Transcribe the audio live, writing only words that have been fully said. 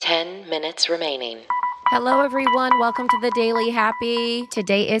10 minutes remaining. Hello, everyone. Welcome to the Daily Happy.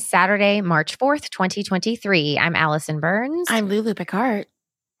 Today is Saturday, March 4th, 2023. I'm Allison Burns. I'm Lulu Picard.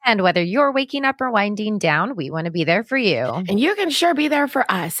 And whether you're waking up or winding down, we want to be there for you. And you can sure be there for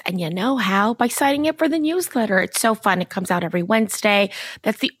us. And you know how? By signing up for the newsletter. It's so fun. It comes out every Wednesday.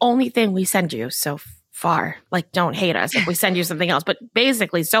 That's the only thing we send you so far. Like, don't hate us if we send you something else. But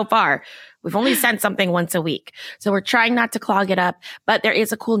basically, so far, we've only sent something once a week. So we're trying not to clog it up. But there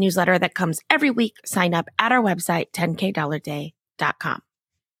is a cool newsletter that comes every week. Sign up at our website, 10kdollarday.com.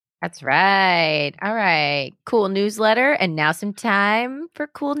 That's right. All right. Cool newsletter. And now some time for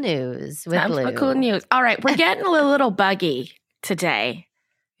cool news with Time Lou. for cool news. All right. We're getting a little buggy today.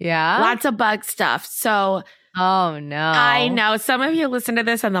 Yeah? Lots of bug stuff. So Oh, no. I know some of you listen to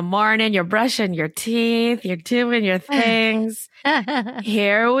this in the morning. You're brushing your teeth. You're doing your things.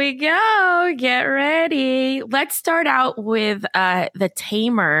 Here we go. Get ready. Let's start out with the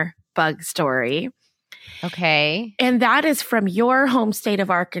tamer bug story. Okay. And that is from your home state of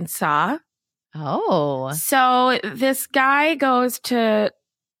Arkansas. Oh. So this guy goes to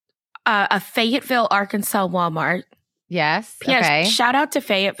a Fayetteville, Arkansas Walmart. Yes. Yes, Okay. shout out to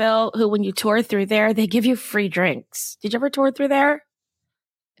Fayetteville, who when you tour through there, they give you free drinks. Did you ever tour through there?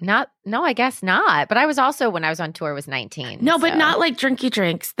 No, I guess not. But I was also, when I was on tour, was 19. No, but so. not like drinky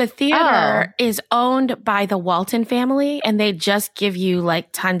drinks. The theater is owned by the Walton family, and they just give you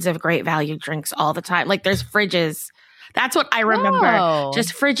like tons of great value drinks all the time. Like there's fridges. That's what I remember. Oh.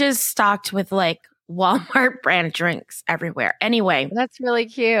 Just fridges stocked with like Walmart brand drinks everywhere. Anyway, That's really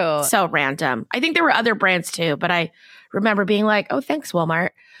cute. so random. I think there were other brands too, but I remember being like, oh, thanks, Walmart.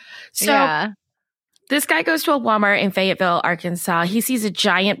 So yeah. this guy goes to a Walmart in Fayetteville, Arkansas. He sees a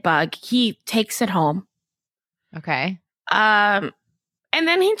giant bug. He takes it home. Okay. And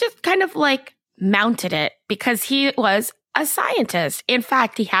then he just kind of like mounted it because he was a scientist. In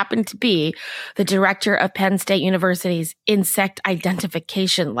fact, he happened to be the director of Penn State University's insect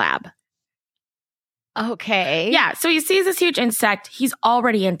identification lab. Okay. Yeah. So he sees this huge insect. He's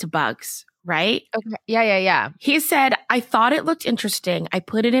already into bugs, right? Okay. Yeah. He said, I thought it looked interesting. I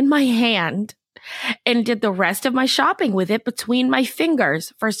put it in my hand and did the rest of my shopping with it between my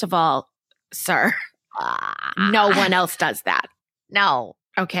fingers. First of all, sir, no one else does that. No.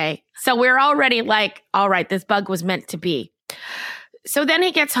 Okay. So we're already like, all right, this bug was meant to be. So then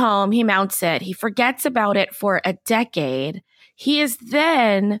he gets home, he mounts it, he forgets about it for a decade. He is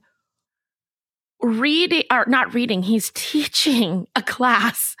then he's teaching a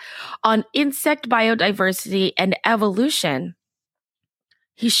class on insect biodiversity and evolution.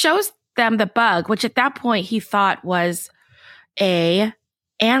 He shows them the bug, which at that point he thought was a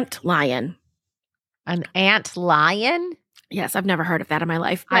ant lion. An ant lion? Yes, I've never heard of that in my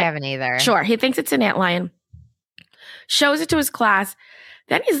life. I haven't either. Sure, he thinks it's an ant lion. Shows it to his class.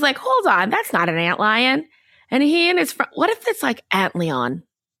 Then he's like, hold on, that's not an ant lion. And he and his friend, what if it's like ant lion?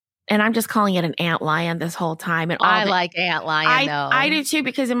 And I'm just calling it an ant lion this whole time. And I like ant lion, though. I do too,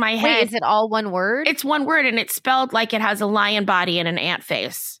 because in my head. Wait, is it all one word? It's one word, and it's spelled like it has a lion body and an ant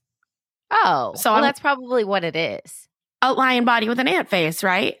face. Oh, So well, that's probably what it is. A lion body with an ant face,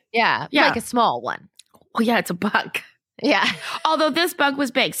 right? Yeah. Yeah. Like a small one. Well, yeah, it's a bug. Yeah. Although this bug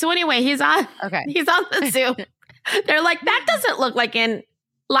was big. So anyway, he's on the zoo. They're like, that doesn't look like an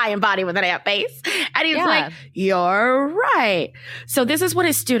lion body with an ant face. And he's like, you're right. So this is what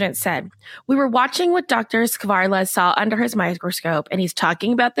his students said. We were watching what Dr. Skvarla saw under his microscope, and he's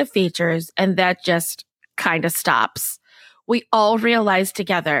talking about the features, and that just kind of stops. We all realized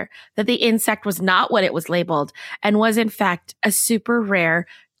together that the insect was not what it was labeled and was in fact a super rare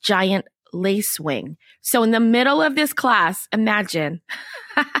giant lacewing. So in the middle of this class, imagine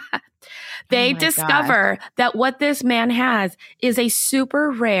they discover that what this man has is a super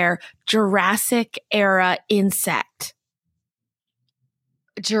rare Jurassic era insect.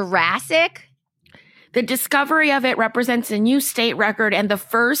 Jurassic? The discovery of it represents a new state record and the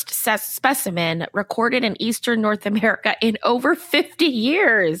first specimen recorded in Eastern North America in over 50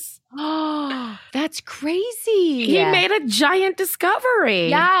 years. Oh, that's crazy. He made a giant discovery.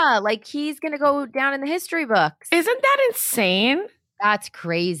 Yeah, like he's going to go down in the history books. Isn't that insane? That's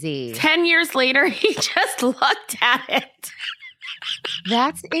crazy. 10 years later, he just looked at it.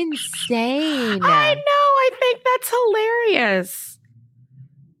 That's insane. I know. I think that's hilarious.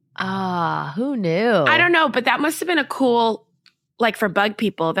 Who knew? I don't know, but that must have been a cool, like for bug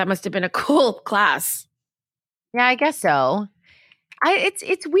people, that must have been a cool class. Yeah, I guess so.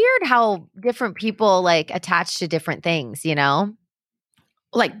 It's weird how different people like attach to different things, you know?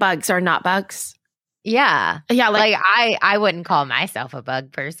 Like bugs are not bugs. Yeah. Yeah. Like I wouldn't call myself a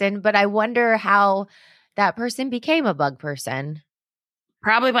bug person, but I wonder how that person became a bug person.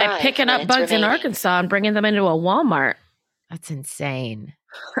 Probably by picking up bugs in Arkansas and bringing them into a Walmart. That's insane.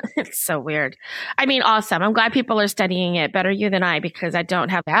 It's so weird. I mean, awesome. I'm glad people are studying it. Better you than I, because I don't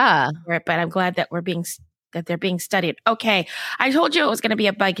have for it, but I'm glad that they're being studied. Okay. I told you it was going to be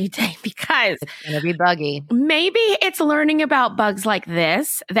a buggy day because it's going to be buggy. Maybe it's learning about bugs like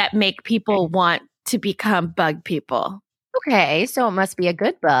this that make people want to become bug people. Okay, so it must be a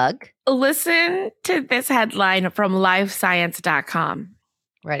good bug. Listen to this headline from livescience.com.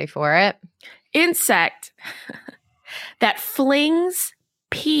 Ready for it? Insect that flings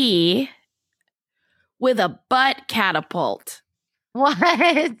pee with a butt catapult.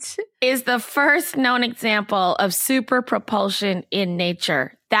 What? Is the first known example of super propulsion in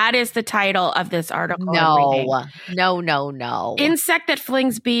nature. That is the title of this article. No. Insect that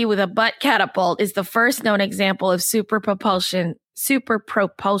flings bee with a butt catapult is the first known example of super propulsion.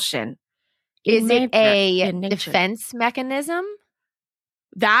 Is it a defense mechanism?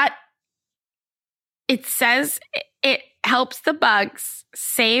 That it says it helps the bugs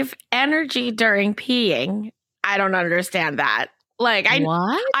save energy during peeing. I don't understand that. Like, I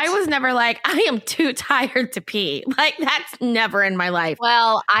was never like, I am too tired to pee. Like, that's never in my life.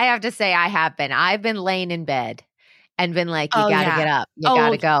 Well, I have to say I have been. I've been laying in bed and been like, you got to get up. You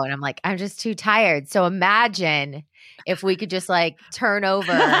got to go. And I'm like, I'm just too tired. So imagine if we could just like turn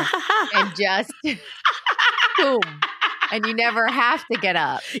over and just boom. And you never have to get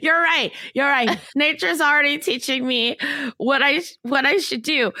up. You're right. Nature's already teaching me what I should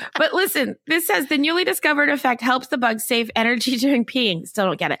do. But listen, this says the newly discovered effect helps the bugs save energy during peeing. Still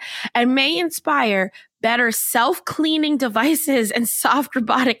don't get it. And may inspire better self-cleaning devices and soft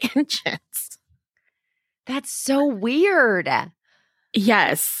robotic engines. That's so weird.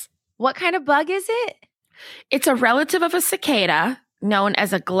 Yes. What kind of bug is it? It's a relative of a cicada known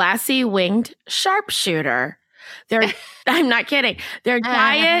as a glassy winged sharpshooter. I'm not kidding. Their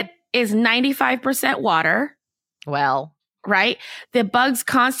diet is 95% water. Well, right? The bugs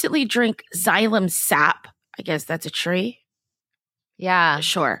constantly drink xylem sap. I guess that's a tree. Yeah.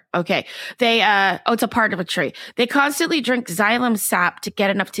 Sure. Okay. It's a part of a tree. They constantly drink xylem sap to get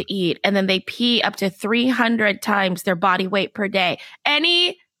enough to eat. And then they pee up to 300 times their body weight per day.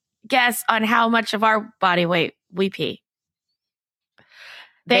 Any guess on how much of our body weight we pee?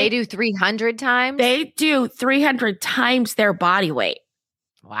 They do 300 times? They do 300 times their body weight.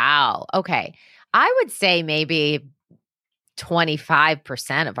 Wow. Okay. I would say maybe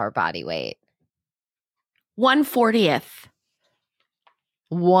 25% of our body weight. 1/40th.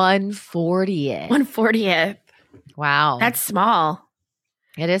 1/40th. 1/40th. Wow. That's small.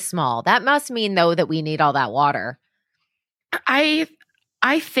 It is small. That must mean, though, that we need all that water. I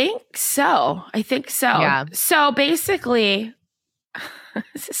think so. Yeah. So basically...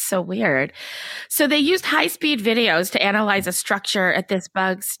 This is so weird. So they used high-speed videos to analyze a structure at this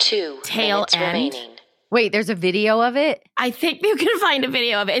bug's tail end. Remaining. Wait, there's a video of it? I think you can find a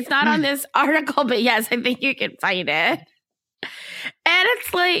video of it. It's not on this article, but yes, I think you can find it. And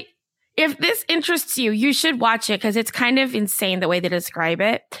it's like, if this interests you, you should watch it because it's kind of insane the way they describe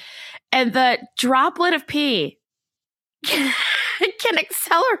it. And the droplet of pee can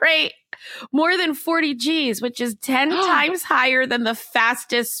accelerate more than 40 Gs, which is 10 times higher than the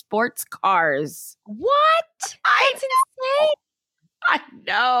fastest sports cars. What? That's insane. I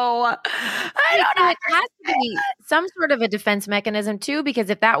know. I don't know. It has to be some sort of a defense mechanism, too, because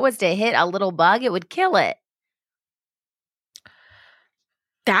if that was to hit a little bug, it would kill it.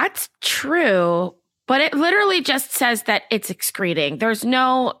 That's true. But it literally just says that it's excreting. There's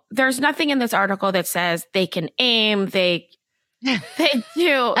nothing in this article that says they can aim, they do. They're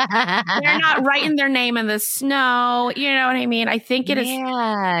not writing their name in the snow. You know what I mean? I think it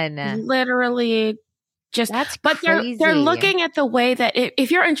is literally just. That's but crazy. They're looking at the way that if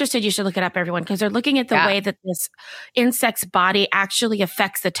you're interested, you should look it up, everyone, because they're looking at the way that this insect's body actually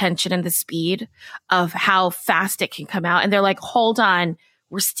affects the tension and the speed of how fast it can come out. And they're like, hold on,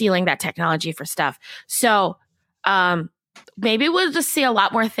 we're stealing that technology for stuff. So maybe we'll just see a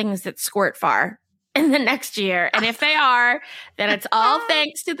lot more things that squirt far in the next year. And if they are, then it's all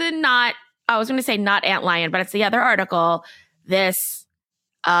thanks to the not antlion, but it's the other article, this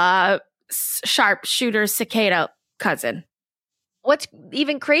sharpshooter cicada cousin. What's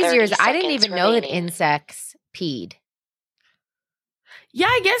even crazier is I didn't even know that insects peed. Yeah,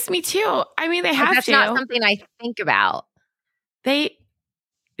 I guess me too. I mean, they have that's to. That's not something I think about.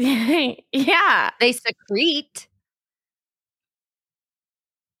 Yeah. They secrete.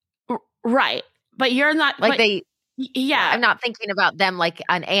 Right. But you're not I'm not thinking about them like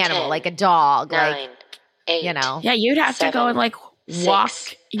an animal, 10, like a dog, 9, 8, Yeah, you'd have 7, to go and like walk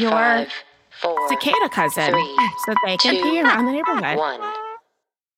 6, 5, cicada cousin so they can pee around the neighborhood. 1.